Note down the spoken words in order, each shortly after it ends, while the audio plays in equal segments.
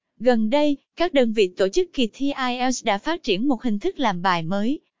Gần đây, các đơn vị tổ chức kỳ thi IELTS đã phát triển một hình thức làm bài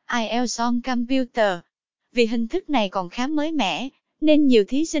mới, IELTS on Computer. Vì hình thức này còn khá mới mẻ, nên nhiều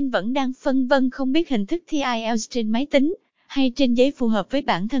thí sinh vẫn đang phân vân không biết hình thức thi IELTS trên máy tính hay trên giấy phù hợp với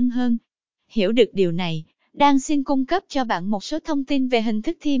bản thân hơn. Hiểu được điều này, đang xin cung cấp cho bạn một số thông tin về hình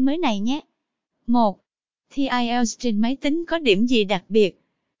thức thi mới này nhé. 1. Thi IELTS trên máy tính có điểm gì đặc biệt?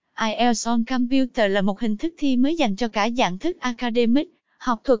 IELTS on Computer là một hình thức thi mới dành cho cả dạng thức academic,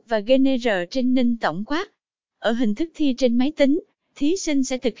 học thuật và general training tổng quát. Ở hình thức thi trên máy tính, thí sinh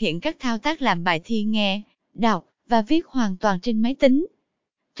sẽ thực hiện các thao tác làm bài thi nghe, đọc và viết hoàn toàn trên máy tính.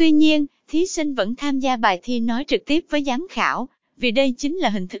 Tuy nhiên, thí sinh vẫn tham gia bài thi nói trực tiếp với giám khảo, vì đây chính là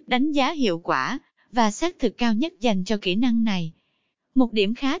hình thức đánh giá hiệu quả và xác thực cao nhất dành cho kỹ năng này. Một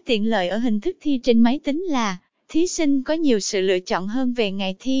điểm khá tiện lợi ở hình thức thi trên máy tính là thí sinh có nhiều sự lựa chọn hơn về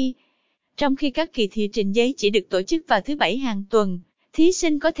ngày thi. Trong khi các kỳ thi trên giấy chỉ được tổ chức vào thứ Bảy hàng tuần, thí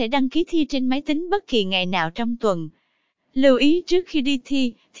sinh có thể đăng ký thi trên máy tính bất kỳ ngày nào trong tuần. Lưu ý trước khi đi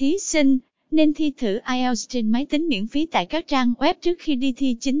thi, thí sinh nên thi thử IELTS trên máy tính miễn phí tại các trang web trước khi đi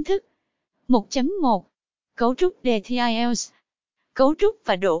thi chính thức. 1.1. Cấu trúc đề thi IELTS. Cấu trúc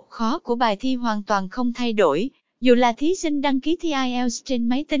và độ khó của bài thi hoàn toàn không thay đổi, dù là thí sinh đăng ký thi IELTS trên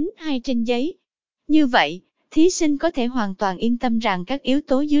máy tính hay trên giấy. Như vậy, thí sinh có thể hoàn toàn yên tâm rằng các yếu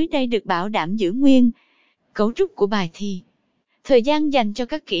tố dưới đây được bảo đảm giữ nguyên. Cấu trúc của bài thi, thời gian dành cho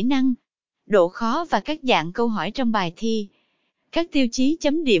các kỹ năng, độ khó và các dạng câu hỏi trong bài thi, các tiêu chí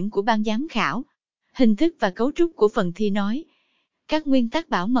chấm điểm của ban giám khảo, hình thức và cấu trúc của phần thi nói, các nguyên tắc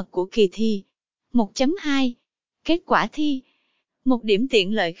bảo mật của kỳ thi. 1.2. Kết quả thi. Một điểm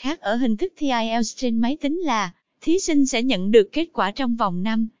tiện lợi khác ở hình thức thi IELTS trên máy tính là thí sinh sẽ nhận được kết quả trong vòng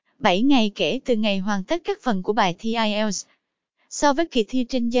 5-7 ngày kể từ ngày hoàn tất các phần của bài thi IELTS. So với kỳ thi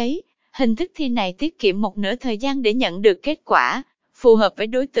trên giấy, hình thức thi này tiết kiệm một nửa thời gian để nhận được kết quả, phù hợp với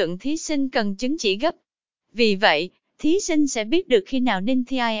đối tượng thí sinh cần chứng chỉ gấp. Vì vậy, thí sinh sẽ biết được khi nào nên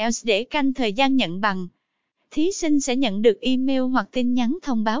thi IELTS để canh thời gian nhận bằng. Thí sinh sẽ nhận được email hoặc tin nhắn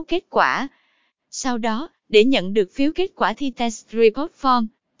thông báo kết quả. Sau đó, để nhận được phiếu kết quả thi Test Report Form,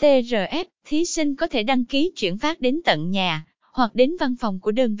 TRF, thí sinh có thể đăng ký chuyển phát đến tận nhà, hoặc đến văn phòng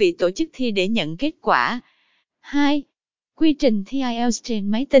của đơn vị tổ chức thi để nhận kết quả. 2. Quy trình thi IELTS trên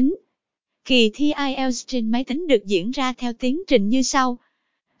máy tính. Kỳ thi IELTS trên máy tính được diễn ra theo tiến trình như sau.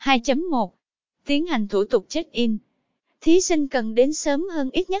 2.1. Tiến hành thủ tục check-in. Thí sinh cần đến sớm hơn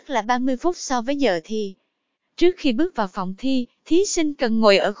ít nhất là 30 phút so với giờ thi. Trước khi bước vào phòng thi, thí sinh cần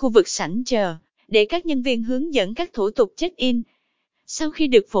ngồi ở khu vực sảnh chờ, để các nhân viên hướng dẫn các thủ tục check-in. Sau khi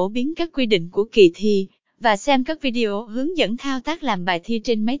được phổ biến các quy định của kỳ thi, và xem các video hướng dẫn thao tác làm bài thi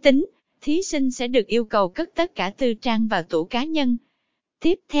trên máy tính, thí sinh sẽ được yêu cầu cất tất cả tư trang vào tủ cá nhân.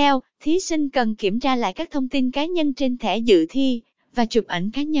 Tiếp theo, thí sinh cần kiểm tra lại các thông tin cá nhân trên thẻ dự thi, và chụp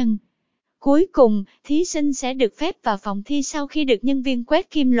ảnh cá nhân. Cuối cùng, thí sinh sẽ được phép vào phòng thi sau khi được nhân viên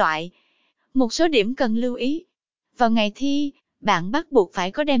quét kim loại. Một số điểm cần lưu ý. Vào ngày thi, bạn bắt buộc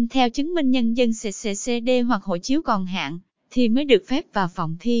phải có đem theo chứng minh nhân dân CCCD hoặc hộ chiếu còn hạn, thì mới được phép vào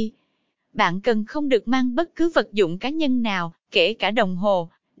phòng thi. Bạn cần không được mang bất cứ vật dụng cá nhân nào, kể cả đồng hồ,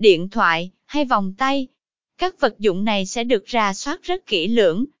 điện thoại hay vòng tay. Các vật dụng này sẽ được rà soát rất kỹ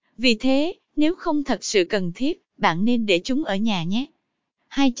lưỡng, vì thế, nếu không thật sự cần thiết, bạn nên để chúng ở nhà nhé.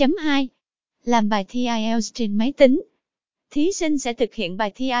 2.2. Làm bài thi IELTS trên máy tính. Thí sinh sẽ thực hiện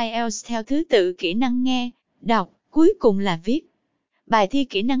bài thi IELTS theo thứ tự kỹ năng nghe, đọc, cuối cùng là viết. Bài thi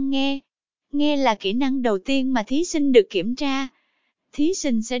kỹ năng nghe. Nghe là kỹ năng đầu tiên mà thí sinh được kiểm tra. Thí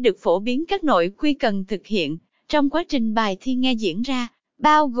sinh sẽ được phổ biến các nội quy cần thực hiện trong quá trình bài thi nghe diễn ra,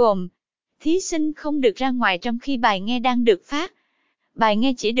 bao gồm thí sinh không được ra ngoài trong khi bài nghe đang được phát. Bài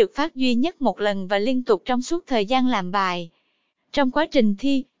nghe chỉ được phát duy nhất một lần và liên tục trong suốt thời gian làm bài. Trong quá trình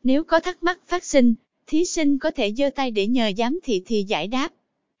thi, nếu có thắc mắc phát sinh, thí sinh có thể giơ tay để nhờ giám thị thi giải đáp.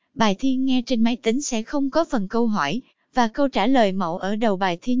 Bài thi nghe trên máy tính sẽ không có phần câu hỏi và câu trả lời mẫu ở đầu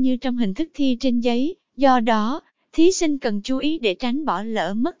bài thi như trong hình thức thi trên giấy. Do đó, thí sinh cần chú ý để tránh bỏ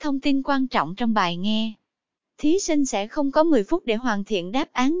lỡ mất thông tin quan trọng trong bài nghe. Thí sinh sẽ không có 10 phút để hoàn thiện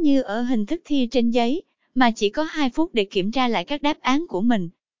đáp án như ở hình thức thi trên giấy, mà chỉ có 2 phút để kiểm tra lại các đáp án của mình.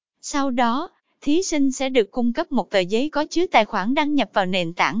 Sau đó, thí sinh sẽ được cung cấp một tờ giấy có chứa tài khoản đăng nhập vào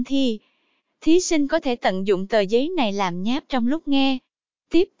nền tảng thi. Thí sinh có thể tận dụng tờ giấy này làm nháp trong lúc nghe.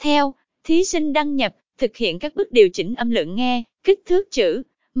 Tiếp theo, thí sinh đăng nhập, thực hiện các bước điều chỉnh âm lượng nghe, kích thước chữ,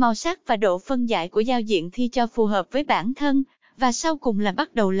 màu sắc và độ phân giải của giao diện thi cho phù hợp với bản thân, và sau cùng là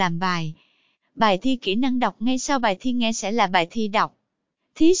bắt đầu làm bài. Bài thi kỹ năng đọc ngay sau bài thi nghe sẽ là bài thi đọc.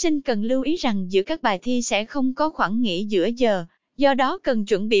 Thí sinh cần lưu ý rằng giữa các bài thi sẽ không có khoảng nghỉ giữa giờ, do đó cần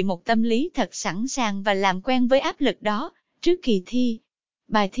chuẩn bị một tâm lý thật sẵn sàng và làm quen với áp lực đó trước kỳ thi.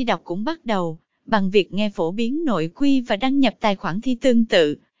 Bài thi đọc cũng bắt đầu bằng việc nghe phổ biến nội quy và đăng nhập tài khoản thi tương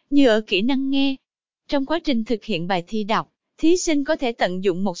tự như ở kỹ năng nghe. Trong quá trình thực hiện bài thi đọc, thí sinh có thể tận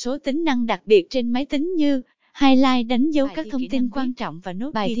dụng một số tính năng đặc biệt trên máy tính như highlight đánh dấu các thông tin quan trọng và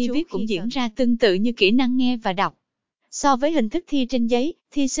nốt bài thi viết cũng diễn ra tương tự như kỹ năng nghe và đọc. So với hình thức thi trên giấy,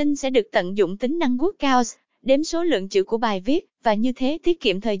 thí sinh sẽ được tận dụng tính năng word count, đếm số lượng chữ của bài viết và như thế tiết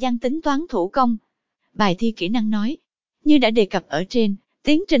kiệm thời gian tính toán thủ công. Bài thi kỹ năng nói. Như đã đề cập ở trên,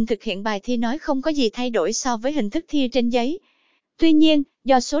 tiến trình thực hiện bài thi nói không có gì thay đổi so với hình thức thi trên giấy. Tuy nhiên,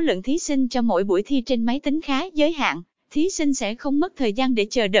 do số lượng thí sinh cho mỗi buổi thi trên máy tính khá giới hạn, thí sinh sẽ không mất thời gian để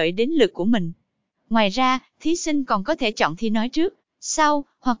chờ đợi đến lượt của mình. Ngoài ra, thí sinh còn có thể chọn thi nói trước, sau,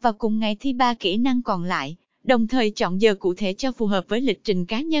 hoặc vào cùng ngày thi 3 kỹ năng còn lại, đồng thời chọn giờ cụ thể cho phù hợp với lịch trình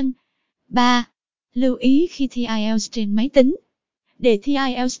cá nhân. 3. Lưu ý khi thi IELTS trên máy tính. Đề thi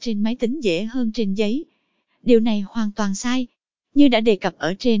IELTS trên máy tính dễ hơn trên giấy. Điều này hoàn toàn sai. Như đã đề cập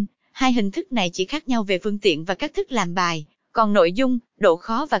ở trên, hai hình thức này chỉ khác nhau về phương tiện và cách thức làm bài, còn nội dung, độ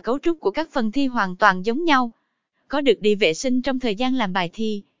khó và cấu trúc của các phần thi hoàn toàn giống nhau. Có được đi vệ sinh trong thời gian làm bài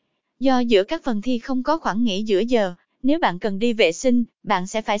thi. Do giữa các phần thi không có khoảng nghỉ giữa giờ, nếu bạn cần đi vệ sinh, bạn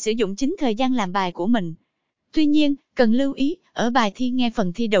sẽ phải sử dụng chính thời gian làm bài của mình. Tuy nhiên, cần lưu ý, ở bài thi nghe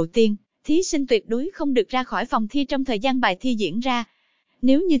phần thi đầu tiên, thí sinh tuyệt đối không được ra khỏi phòng thi trong thời gian bài thi diễn ra.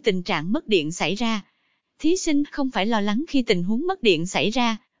 Nếu như tình trạng mất điện xảy ra, thí sinh không phải lo lắng khi tình huống mất điện xảy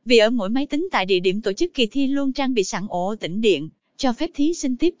ra, vì ở mỗi máy tính tại địa điểm tổ chức kỳ thi luôn trang bị sẵn ổ tĩnh điện, cho phép thí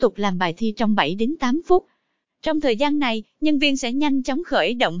sinh tiếp tục làm bài thi trong 7 đến 8 phút. Trong thời gian này, nhân viên sẽ nhanh chóng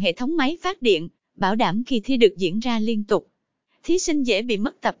khởi động hệ thống máy phát điện, bảo đảm kỳ thi được diễn ra liên tục. Thí sinh dễ bị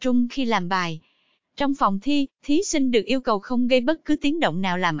mất tập trung khi làm bài. Trong phòng thi, thí sinh được yêu cầu không gây bất cứ tiếng động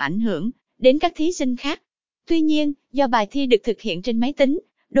nào làm ảnh hưởng đến các thí sinh khác. Tuy nhiên, do bài thi được thực hiện trên máy tính,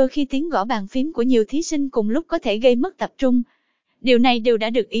 đôi khi tiếng gõ bàn phím của nhiều thí sinh cùng lúc có thể gây mất tập trung. Điều này đều đã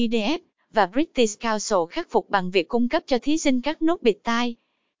được EDF và British Council khắc phục bằng việc cung cấp cho thí sinh các nốt bịt tai.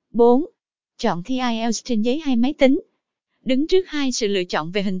 4. Chọn thi IELTS trên giấy hay máy tính. Đứng trước hai sự lựa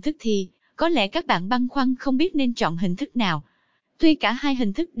chọn về hình thức thi, có lẽ các bạn băn khoăn không biết nên chọn hình thức nào. Tuy cả hai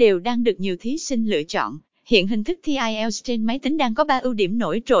hình thức đều đang được nhiều thí sinh lựa chọn, hiện hình thức thi IELTS trên máy tính đang có 3 ưu điểm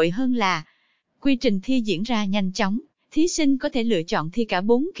nổi trội hơn là quy trình thi diễn ra nhanh chóng, thí sinh có thể lựa chọn thi cả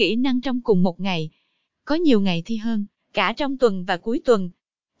 4 kỹ năng trong cùng một ngày. Có nhiều ngày thi hơn, cả trong tuần và cuối tuần.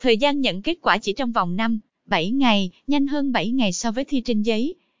 Thời gian nhận kết quả chỉ trong vòng 5-7 ngày, nhanh hơn 7 ngày so với thi trên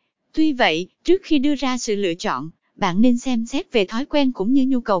giấy. Tuy vậy, trước khi đưa ra sự lựa chọn, bạn nên xem xét về thói quen cũng như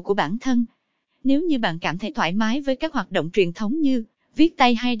nhu cầu của bản thân. Nếu như bạn cảm thấy thoải mái với các hoạt động truyền thống như viết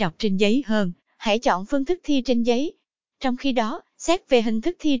tay hay đọc trên giấy hơn, hãy chọn phương thức thi trên giấy. Trong khi đó, xét về hình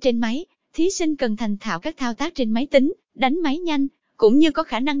thức thi trên máy, thí sinh cần thành thạo các thao tác trên máy tính, đánh máy nhanh, cũng như có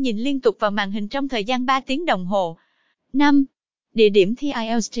khả năng nhìn liên tục vào màn hình trong thời gian 3 tiếng đồng hồ. 5. Địa điểm thi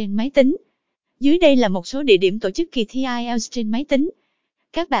IELTS trên máy tính. Dưới đây là một số địa điểm tổ chức kỳ thi IELTS trên máy tính.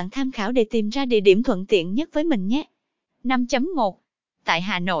 Các bạn tham khảo để tìm ra địa điểm thuận tiện nhất với mình nhé. 5.1. Tại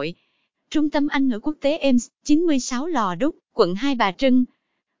Hà Nội. Trung tâm Anh ngữ quốc tế IELTS, 96 Lò Đúc, quận Hai Bà Trưng.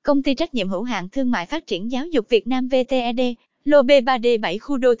 Công ty trách nhiệm hữu hạn thương mại phát triển giáo dục Việt Nam VTED, lô B3D7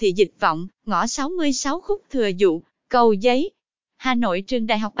 khu đô thị Dịch Vọng, ngõ 66 Khúc Thừa Dụ, Cầu Giấy. Hà Nội. Trường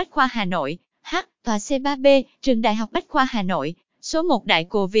Đại học Bách khoa Hà Nội, H, tòa C3B, Trường Đại học Bách khoa Hà Nội, số 1 Đại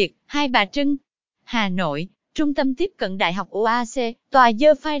Cồ Việt, Hai Bà Trưng. Hà Nội. Trung tâm tiếp cận Đại học UAC, tòa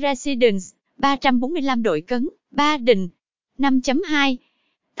The Fire Residence, 345 Đội Cấn, Ba Đình. 5.2.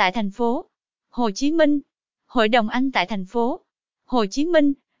 Tại thành phố Hồ Chí Minh. Hội đồng Anh tại thành phố Hồ Chí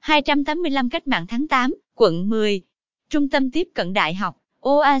Minh, 285 Cách mạng tháng 8, quận 10. Trung tâm tiếp cận Đại học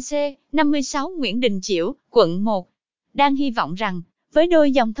OAC, 56 Nguyễn Đình Chiểu, quận 1. Đang hy vọng rằng, với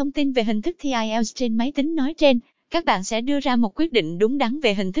đôi dòng thông tin về hình thức thi IELTS trên máy tính nói trên, các bạn sẽ đưa ra một quyết định đúng đắn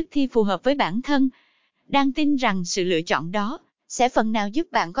về hình thức thi phù hợp với bản thân. Đang tin rằng sự lựa chọn đó sẽ phần nào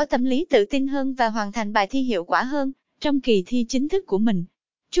giúp bạn có tâm lý tự tin hơn và hoàn thành bài thi hiệu quả hơn trong kỳ thi chính thức của mình.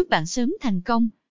 Chúc bạn sớm thành công!